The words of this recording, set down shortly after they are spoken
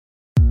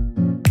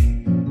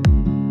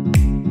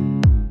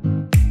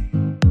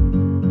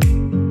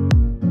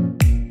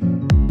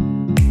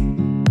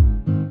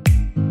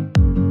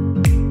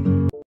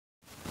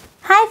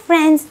Hi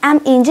friends, I'm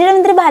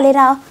Angel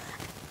Balera.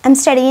 I'm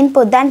studying in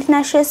Podda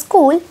International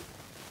School.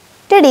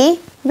 Today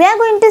we are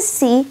going to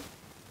see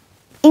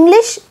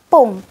English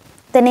poem.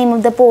 The name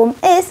of the poem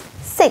is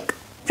Sick,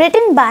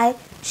 written by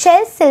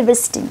Shel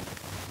Silverstein.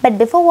 But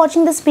before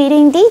watching this video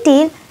in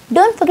detail,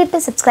 don't forget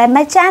to subscribe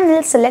my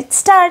channel. So let's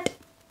start.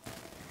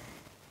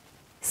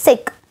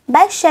 Sick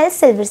by Shel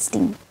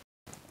Silverstein.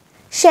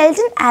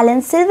 Sheldon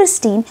Allen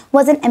Silverstein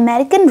was an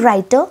American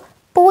writer,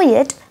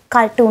 poet,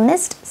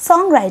 cartoonist,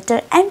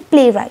 songwriter and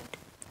playwright.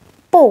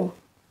 Poem.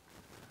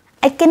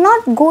 I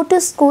cannot go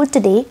to school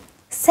today,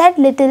 said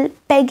little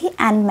Peggy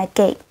Ann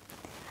McKay.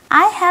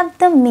 I have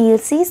the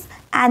measles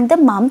and the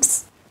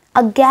mumps,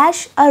 a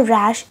gash, a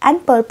rash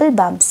and purple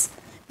bumps.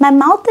 My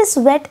mouth is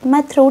wet,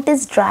 my throat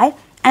is dry,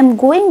 I'm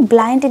going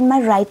blind in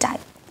my right eye.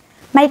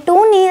 My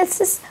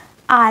toenails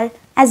are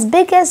as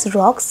big as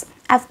rocks,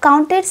 I've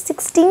counted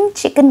 16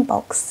 chicken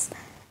pox.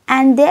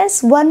 And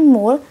there's one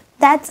more,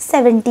 that's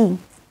 17.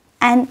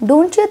 And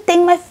don't you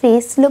think my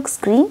face looks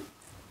green?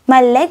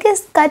 My leg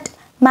is cut,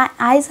 my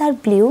eyes are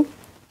blue.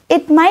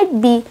 It might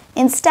be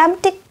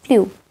instamatic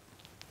flu.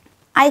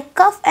 I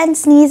cough and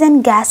sneeze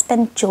and gasp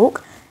and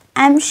choke.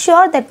 I'm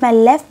sure that my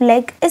left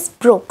leg is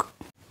broke.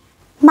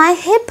 My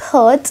hip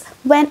hurts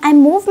when I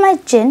move my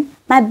chin,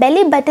 my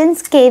belly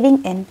button's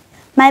caving in.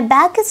 My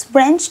back is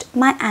wrenched,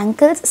 my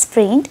ankles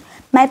sprained,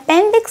 my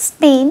appendix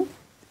pain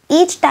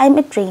each time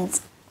it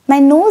rains. My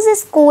nose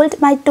is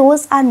cold, my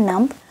toes are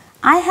numb.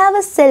 I have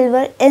a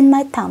silver in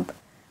my thumb.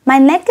 My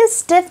neck is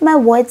stiff, my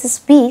voice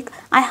is weak.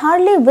 I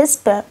hardly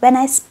whisper when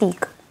I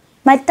speak.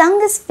 My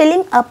tongue is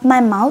filling up my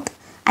mouth.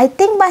 I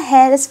think my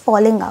hair is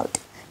falling out.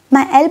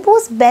 My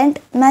elbows bent,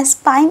 my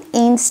spine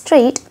ain't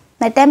straight.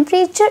 My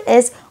temperature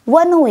is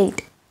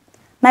 108.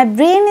 My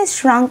brain is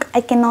shrunk, I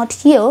cannot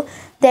hear.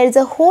 There is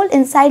a hole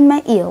inside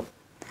my ear.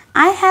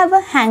 I have a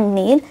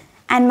hangnail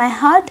and my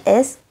heart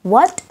is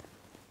what?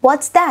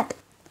 What's that?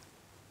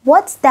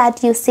 What's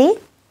that you say?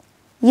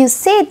 You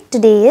say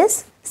today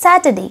is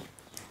Saturday.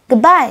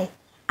 Goodbye,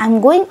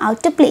 I'm going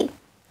out to play.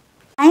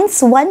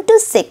 Lines 1 to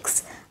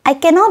 6. I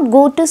cannot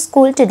go to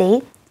school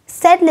today,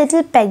 said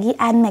little Peggy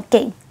Ann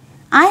McKay.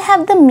 I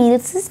have the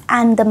measles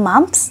and the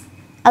mumps,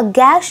 a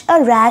gash,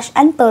 a rash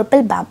and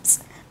purple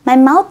bumps. My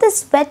mouth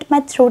is wet,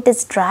 my throat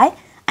is dry.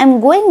 I'm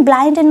going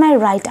blind in my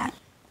right eye.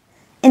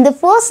 In the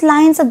first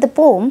lines of the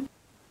poem,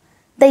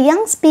 the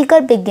young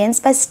speaker begins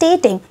by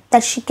stating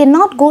that she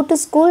cannot go to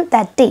school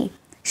that day.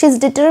 She is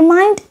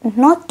determined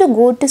not to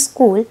go to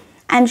school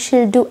and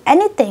she'll do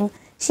anything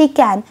she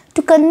can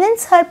to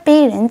convince her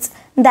parents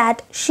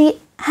that she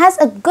has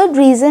a good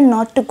reason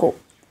not to go.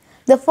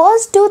 The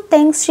first two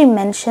things she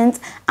mentions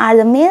are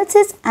the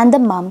measles and the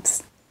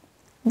mumps.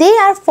 They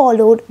are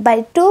followed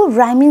by two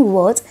rhyming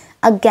words,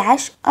 a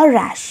gash, a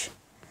rash.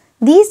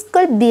 These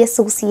could be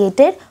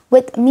associated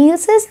with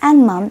measles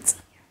and mumps,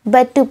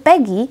 but to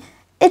Peggy,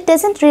 it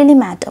doesn't really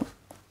matter.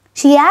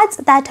 She adds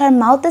that her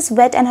mouth is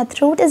wet and her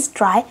throat is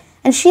dry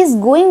and she is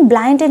going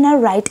blind in her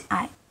right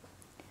eye.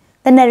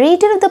 The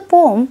narrator of the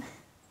poem,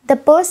 the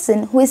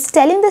person who is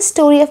telling the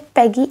story of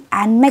Peggy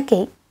Ann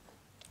McKay,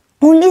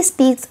 only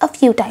speaks a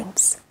few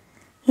times.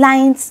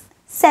 Lines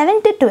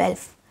 7 to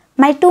 12.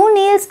 My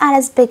toenails are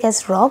as big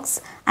as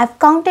rocks. I've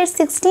counted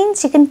 16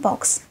 chicken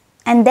pox.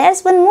 And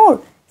there's one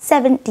more,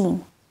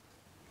 17.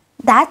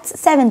 That's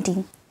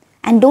 17.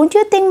 And don't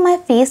you think my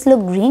face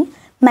look green?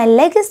 My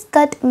leg is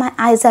cut, my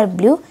eyes are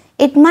blue.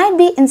 It might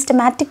be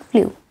instamatic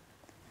flu.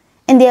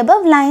 In the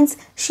above lines,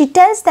 she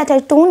tells that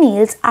her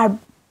toenails are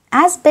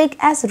as big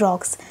as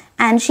rocks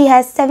and she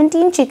has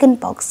 17 chicken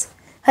pox.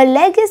 Her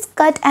leg is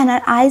cut and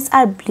her eyes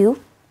are blue.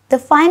 The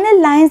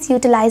final lines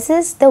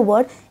utilizes the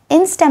word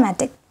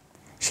instamatic.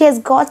 She has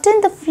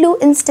gotten the flu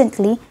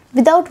instantly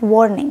without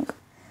warning.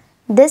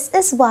 This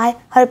is why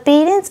her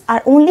parents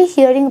are only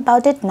hearing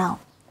about it now.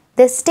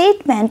 This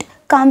statement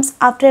comes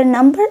after a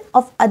number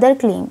of other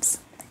claims.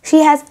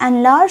 She has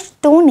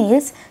enlarged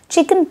toenails,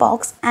 chicken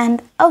pox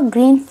and a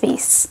green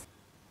face.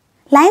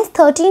 Lines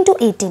 13 to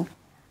 18.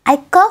 I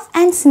cough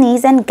and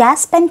sneeze and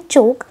gasp and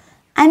choke.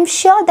 I'm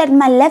sure that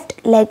my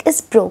left leg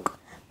is broke.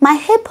 My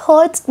hip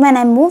hurts when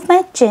I move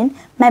my chin,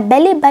 my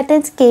belly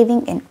button's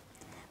caving in.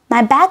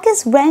 My back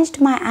is wrenched,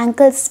 my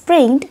ankles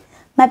sprained,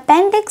 my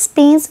appendix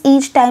pains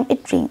each time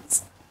it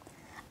rains.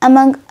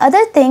 Among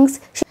other things,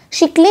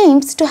 she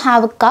claims to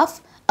have a cough,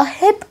 a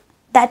hip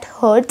that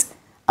hurts,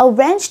 a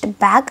wrenched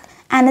back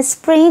and a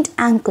sprained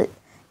ankle.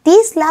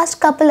 These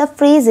last couple of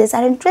phrases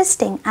are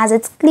interesting as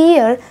it's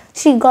clear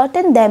she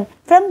gotten them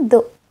from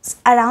those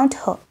around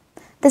her.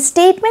 The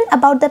statement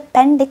about the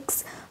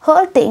appendix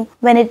hurting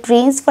when it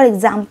rains, for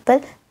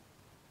example,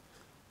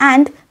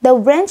 and the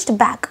wrenched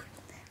back.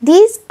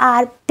 These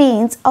are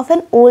pains of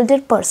an older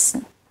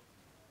person.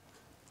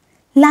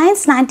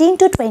 Lines 19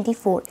 to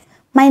 24.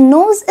 My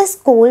nose is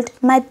cold,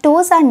 my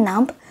toes are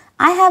numb,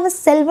 I have a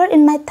silver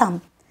in my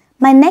thumb.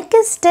 My neck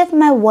is stiff,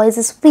 my voice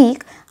is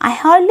weak, I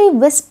hardly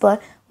whisper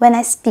when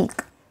I speak.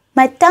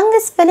 My tongue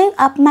is filling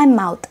up my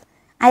mouth.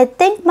 I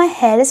think my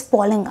hair is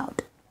falling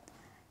out.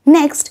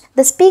 Next,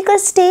 the speaker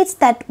states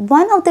that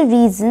one of the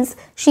reasons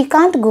she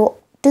can't go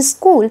to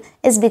school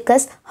is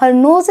because her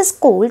nose is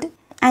cold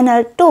and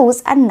her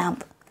toes are numb.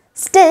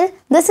 Still,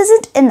 this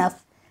isn't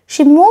enough.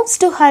 She moves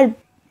to her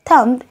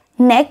thumb,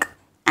 neck,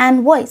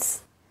 and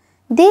voice.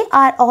 They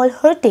are all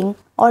hurting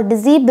or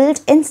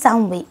disabled in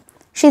some way.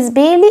 She is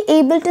barely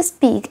able to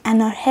speak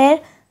and her hair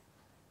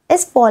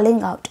is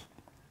falling out.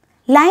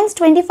 Lines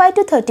 25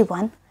 to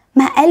 31.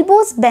 My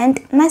elbows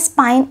bent, my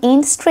spine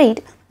ain't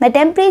straight, my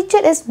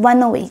temperature is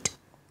 108.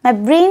 My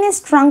brain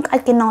is shrunk, I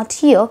cannot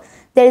hear,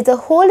 there is a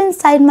hole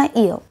inside my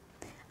ear.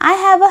 I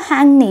have a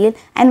hangnail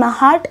and my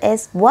heart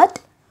is what?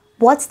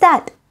 What's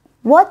that?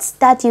 What's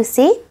that you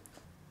say?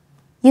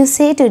 You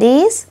say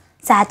today is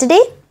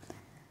Saturday?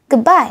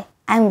 Goodbye,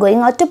 I am going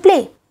out to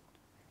play.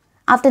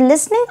 After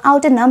listening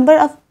out a number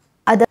of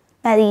other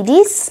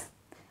melodies,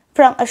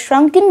 from a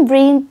shrunken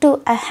brain to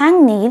a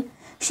hangnail,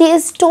 she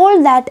is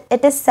told that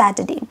it is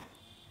Saturday.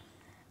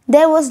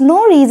 There was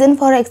no reason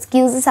for her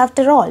excuses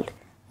after all.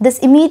 This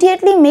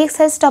immediately makes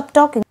her stop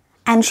talking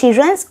and she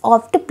runs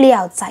off to play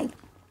outside.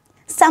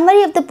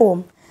 Summary of the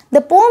poem.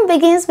 The poem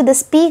begins with the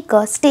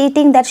speaker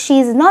stating that she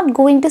is not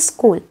going to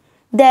school.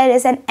 There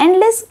is an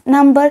endless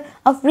number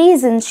of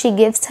reasons she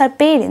gives her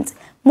parents,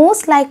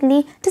 most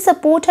likely to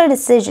support her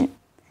decision.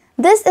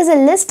 This is a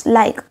list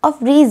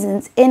of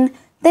reasons in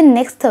the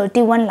next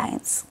 31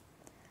 lines.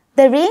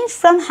 They range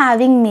from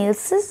having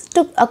measles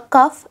to a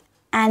cough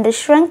and a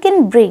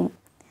shrunken brain.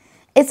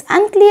 It's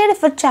unclear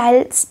if a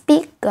child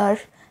speaker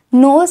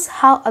knows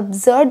how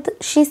absurd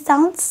she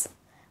sounds,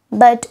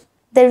 but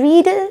the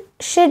reader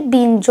should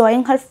be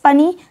enjoying her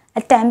funny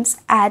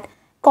attempts at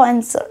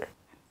concert.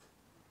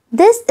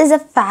 This is a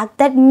fact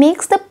that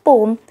makes the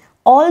poem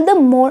all the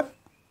more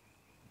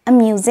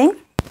amusing,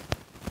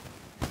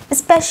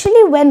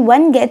 especially when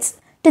one gets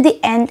to the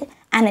end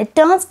and it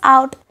turns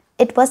out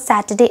it was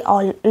Saturday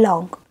all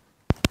along.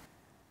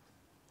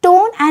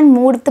 Tone and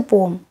mood of the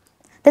poem.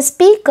 The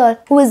speaker,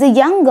 who is a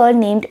young girl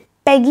named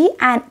Peggy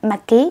Ann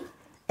McKay,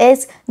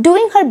 is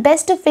doing her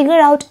best to figure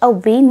out a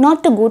way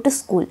not to go to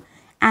school,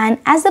 and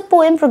as the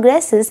poem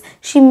progresses,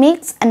 she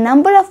makes a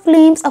number of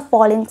claims of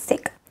falling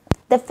sick.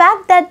 The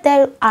fact that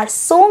there are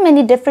so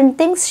many different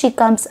things she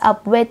comes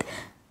up with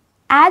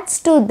adds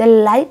to the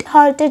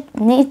light-hearted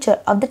nature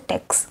of the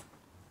text.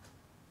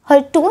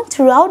 Her tone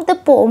throughout the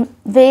poem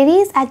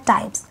varies at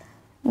times.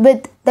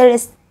 With the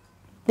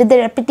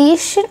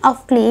repetition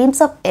of claims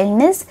of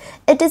illness,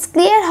 it is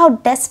clear how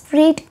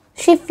desperate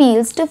she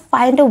feels to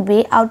find a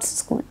way out of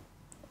school.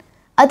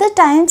 Other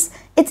times,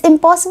 it's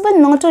impossible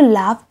not to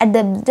laugh at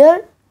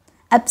the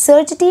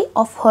absurdity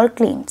of her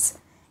claims.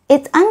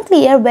 It's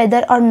unclear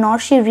whether or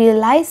not she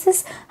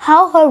realizes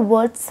how her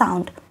words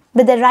sound,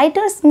 but the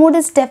writer's mood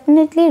is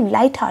definitely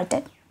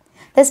light-hearted.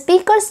 The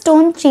speaker's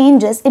tone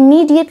changes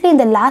immediately in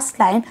the last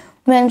line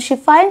when she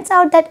finds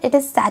out that it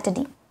is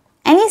Saturday.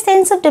 Any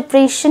sense of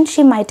depression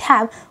she might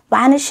have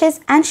vanishes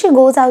and she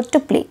goes out to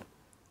play.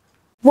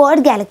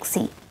 Word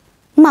galaxy.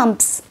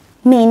 Mumps,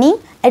 meaning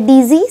a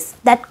disease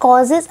that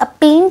causes a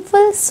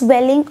painful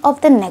swelling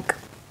of the neck.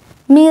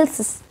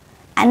 Measles,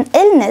 an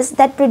illness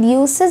that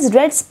produces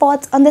red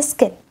spots on the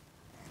skin.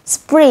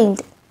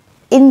 Sprained,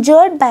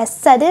 injured by a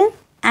sudden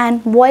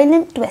and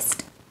violent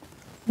twist.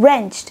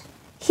 Wrenched,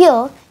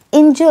 here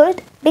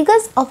injured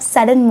because of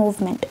sudden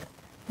movement.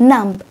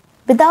 Numb,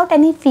 without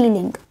any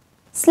feeling.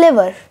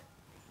 Sliver,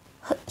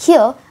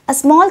 here a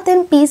small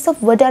thin piece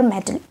of wood or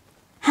metal.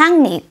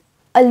 Hangnail,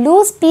 a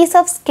loose piece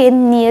of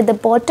skin near the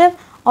bottom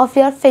of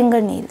your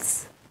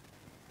fingernails.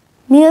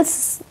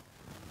 Measles,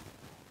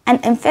 an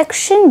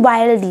infection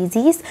viral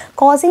disease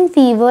causing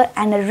fever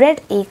and a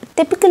red ache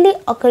typically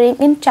occurring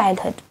in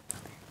childhood.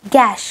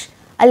 Gash,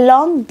 a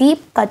long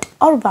deep cut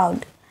or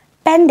wound.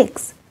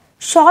 Appendix,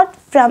 short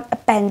from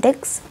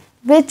appendix,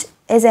 which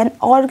is an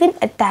organ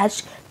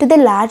attached to the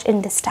large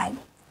intestine.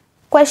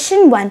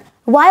 Question 1.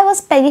 Why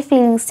was Peggy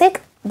feeling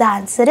sick? The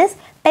answer is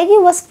Peggy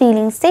was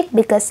feeling sick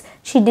because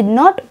she did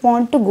not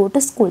want to go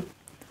to school.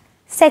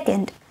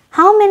 Second,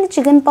 how many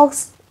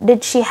chickenpox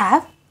did she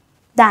have?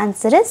 The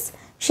answer is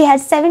she had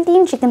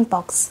 17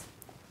 chickenpox.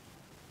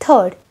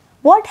 Third,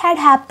 what had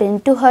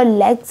happened to her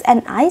legs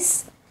and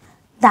eyes?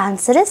 The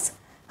answer is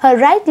her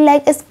right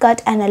leg is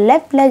cut and her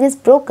left leg is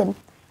broken.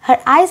 Her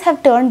eyes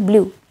have turned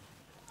blue.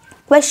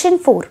 Question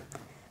 4.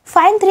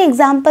 Find 3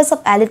 examples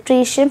of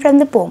alliteration from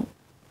the poem.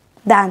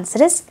 The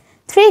answer is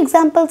 3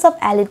 examples of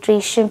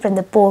alliteration from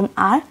the poem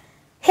are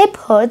hip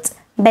hurts,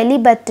 belly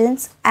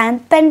buttons and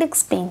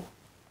appendix pain.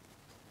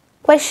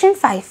 Question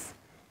 5.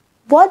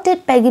 What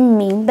did Peggy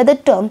mean by the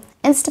term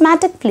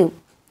instamatic flu?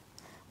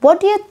 What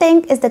do you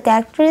think is the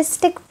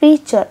characteristic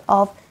feature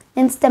of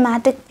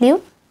instamatic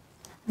flu?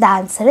 The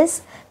answer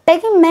is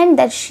Peggy meant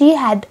that she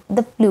had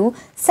the flu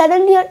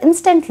suddenly or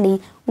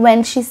instantly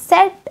when she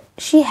said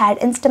she had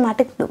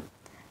instamatic flu.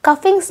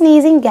 Coughing,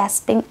 sneezing,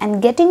 gasping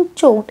and getting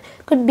choked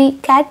could be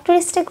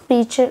characteristic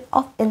feature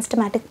of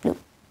instamatic flu.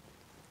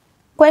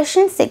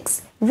 Question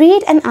 6.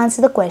 Read and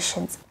answer the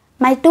questions.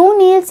 My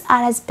toenails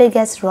are as big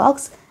as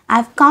rocks. I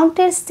have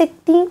counted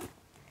 16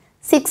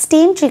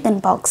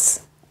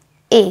 chickenpox.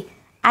 A.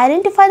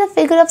 Identify the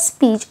figure of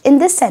speech in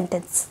this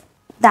sentence.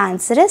 The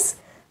answer is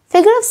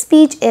figure of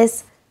speech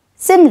is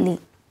simile.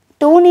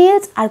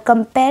 Toenails are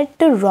compared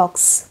to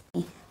rocks.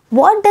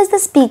 What does the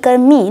speaker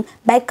mean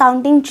by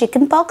counting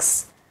chicken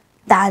pox?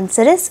 The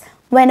answer is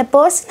when a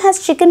person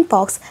has chicken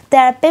pox,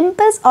 there are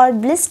pimples or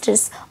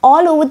blisters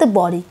all over the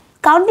body.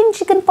 Counting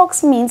chicken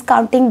pox means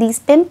counting these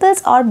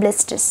pimples or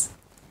blisters.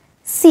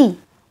 C.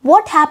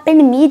 What happened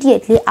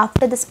immediately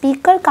after the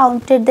speaker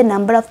counted the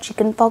number of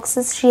chicken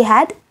poxes she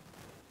had?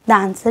 The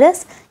answer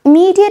is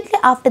immediately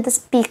after the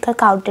speaker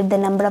counted the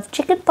number of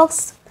chicken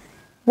pox,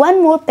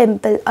 one more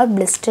pimple or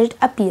blister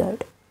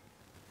appeared.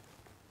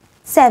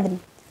 7.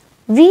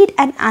 Read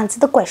and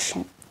answer the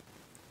question.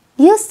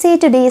 You say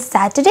today is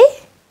Saturday?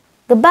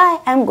 Goodbye,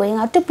 I am going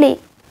out to play.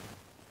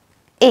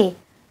 A.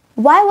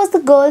 Why was the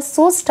girl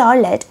so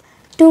startled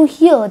to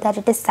hear that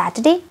it is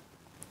Saturday?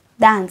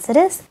 The answer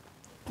is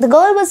the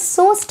girl was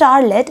so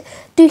startled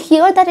to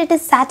hear that it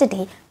is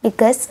Saturday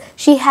because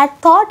she had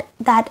thought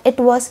that it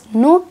was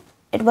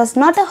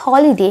not a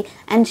holiday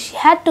and she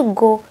had to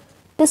go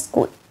to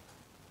school.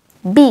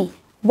 B.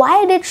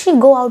 Why did she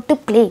go out to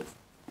play?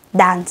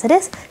 The answer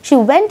is she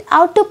went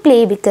out to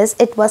play because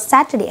it was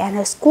Saturday and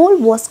her school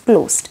was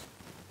closed.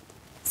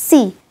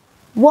 C.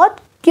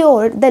 What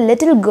cured the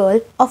little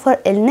girl of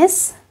her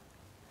illness?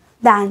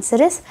 The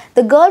answer is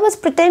the girl was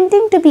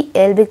pretending to be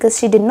ill because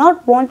she did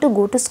not want to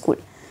go to school.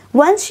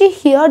 Once she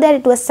heard that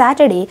it was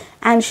Saturday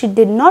and she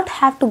did not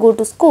have to go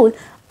to school,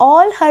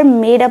 all her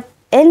made up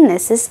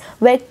illnesses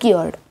were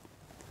cured.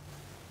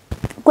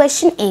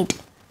 Question 8.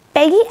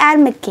 Peggy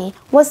Ann McKay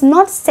was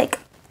not sick.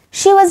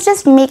 She was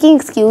just making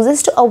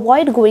excuses to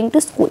avoid going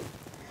to school.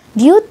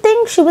 Do you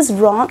think she was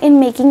wrong in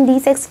making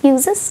these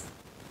excuses?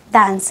 The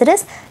answer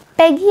is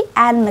Peggy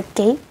Ann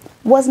McKay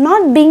was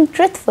not being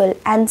truthful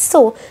and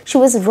so she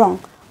was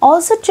wrong.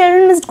 Also,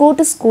 children must go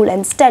to school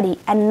and study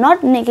and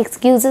not make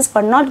excuses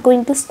for not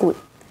going to school.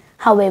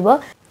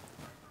 However,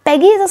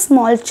 Peggy is a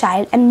small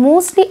child and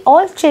mostly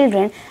all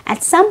children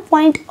at some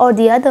point or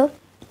the other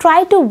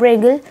try to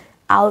wriggle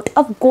out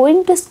of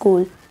going to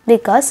school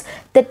because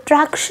the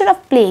attraction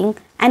of playing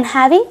and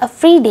having a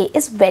free day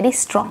is very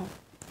strong.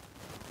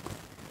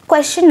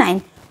 Question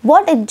 9.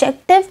 What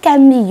adjective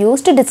can be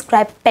used to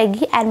describe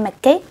Peggy and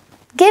McKay?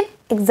 Give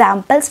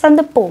examples from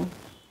the poem.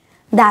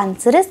 The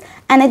answer is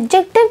an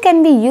adjective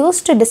can be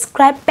used to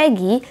describe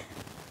Peggy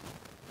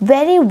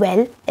very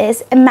well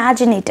is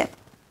imaginative.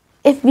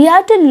 If we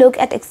are to look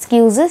at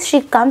excuses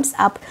she comes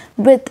up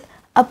with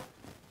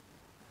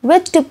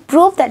to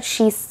prove that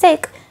she is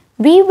sick,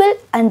 we will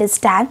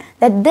understand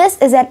that this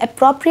is an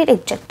appropriate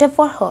adjective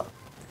for her.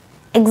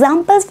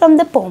 Examples from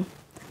the poem.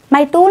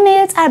 My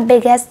toenails are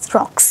big as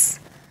rocks.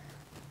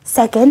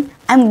 Second,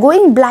 I am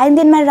going blind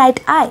in my right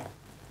eye.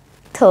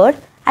 Third,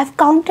 I have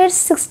counted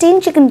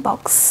 16 chicken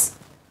pox.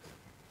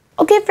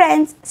 Okay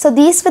friends, so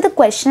these were the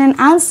question and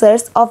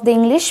answers of the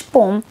English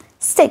poem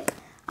Sick.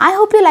 I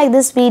hope you like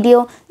this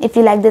video. If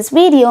you like this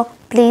video,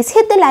 please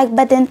hit the like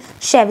button,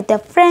 share with your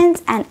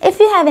friends, and if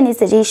you have any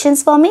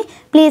suggestions for me,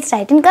 please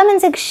write in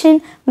comment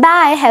section.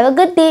 Bye, have a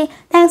good day.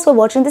 Thanks for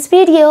watching this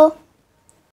video.